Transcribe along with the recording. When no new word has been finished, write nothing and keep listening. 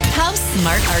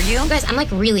Smart Are You? Guys, I'm like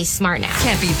really smart now.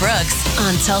 Can't be Brooks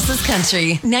on Tulsa's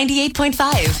Country 98.5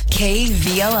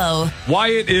 KVOO.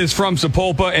 Wyatt is from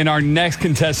Sapulpa, and our next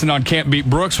contestant on Can't Beat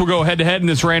Brooks will go head-to-head in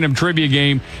this random trivia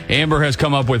game. Amber has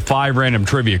come up with 5 random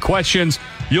trivia questions.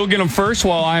 You'll get them first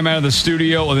while I'm out of the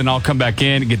studio, and then I'll come back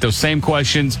in and get those same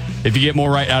questions. If you get more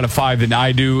right out of 5 than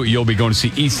I do, you'll be going to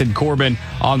see Easton Corbin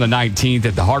on the 19th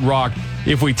at the Hard Rock.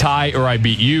 If we tie or I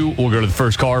beat you, we'll go to the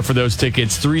first caller for those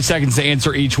tickets. 3 seconds to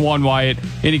answer each one, Wyatt.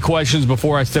 Any questions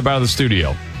before I step out of the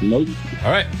studio? Nope. All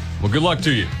right. Well, good luck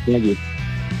to you. Thank you.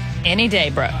 Any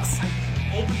day, Brooks.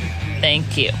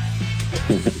 Thank you.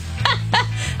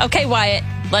 Okay, Wyatt,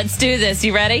 let's do this.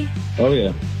 You ready? Oh,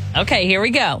 yeah. Okay, here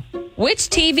we go. Which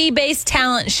TV-based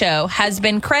talent show has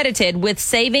been credited with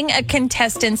saving a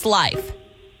contestant's life?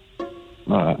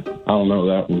 I don't know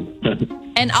that one.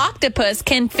 An octopus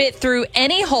can fit through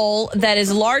any hole that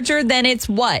is larger than its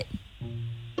what?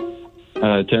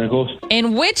 Tentacles?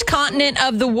 In which continent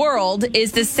of the world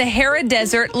is the Sahara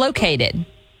Desert located?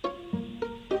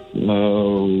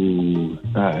 No.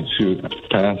 Shoot.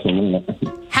 Pass on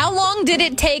that. How long did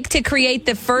it take to create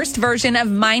the first version of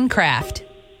Minecraft?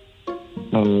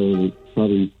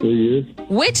 Probably 3 years.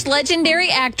 Which legendary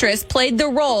actress played the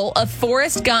role of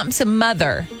Forrest Gump's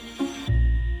mother?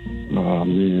 Oh,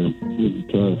 man. This is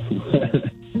tough. I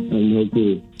have no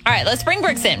clue. All right, let's bring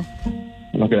Brooks in.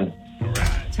 Okay.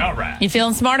 All right. You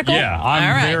feeling smarticle? Yeah, I'm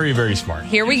All right. very, very smart.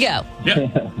 Here we go. Yeah.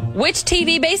 Which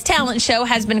TV-based talent show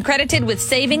has been credited with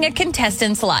saving a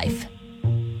contestant's life?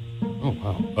 Oh,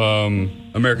 wow.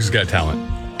 America's Got Talent.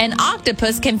 An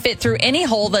octopus can fit through any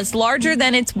hole that's larger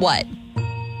than its what?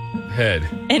 Head.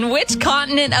 In which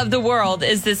continent of the world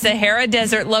is the Sahara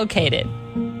Desert located?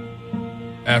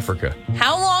 Africa.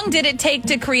 How long did it take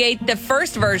to create the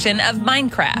first version of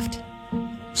Minecraft?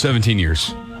 17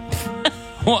 years.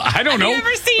 Well, I don't know. Have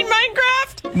you ever seen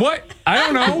Minecraft? What? I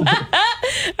don't know.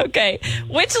 Okay.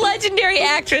 Which legendary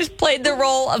actress played the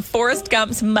role of Forrest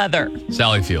Gump's mother?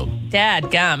 Sally Field.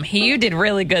 Dadgum. You did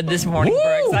really good this morning, Woo!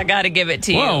 Brooks. I got to give it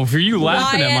to you. Whoa, for you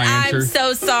laughing at my Wyatt, answer. I'm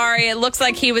so sorry. It looks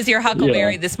like he was your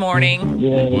Huckleberry Yeah. this morning.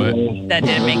 Yeah. What? That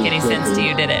didn't make any sense to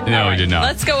you, did it? No, All it did not.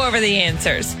 Let's go over the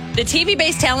answers. The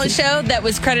TV-based talent show that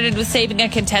was credited with saving a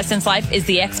contestant's life is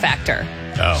The X Factor.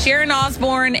 Oh. Sharon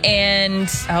Osbourne and,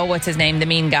 what's his name? The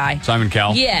mean guy. Simon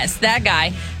Cowell. Yes, that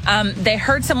guy. They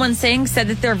heard someone sing, said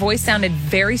that their voice sounded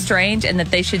very strange and that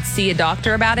they should see a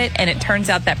doctor about it. And it turns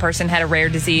out that person had a rare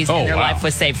disease and their wow. life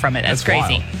was saved from it. That's That's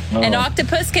crazy. wild. An Oh.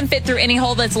 octopus can fit through any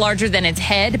hole that's larger than its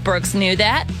head. Brooks knew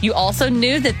that. You also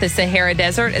knew that the Sahara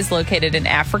Desert is located in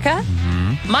Africa.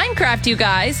 Minecraft, you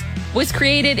guys, was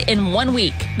created in 1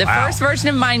 week. The Wow. first version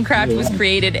of Minecraft was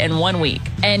created in 1 week.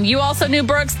 And you also knew,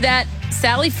 Brooks, that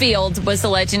Sally Field was the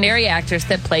legendary actress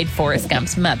that played Forrest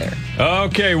Gump's mother.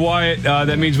 Okay, Wyatt.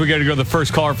 That means we got to go to the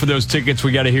first caller for those tickets.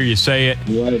 We got to hear you say it.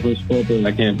 Wyatt Bush Pope,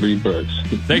 I can't beat Brooks.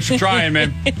 Thanks for trying,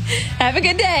 man. Have a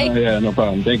good day. Yeah, no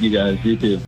problem. Thank you, guys. You too.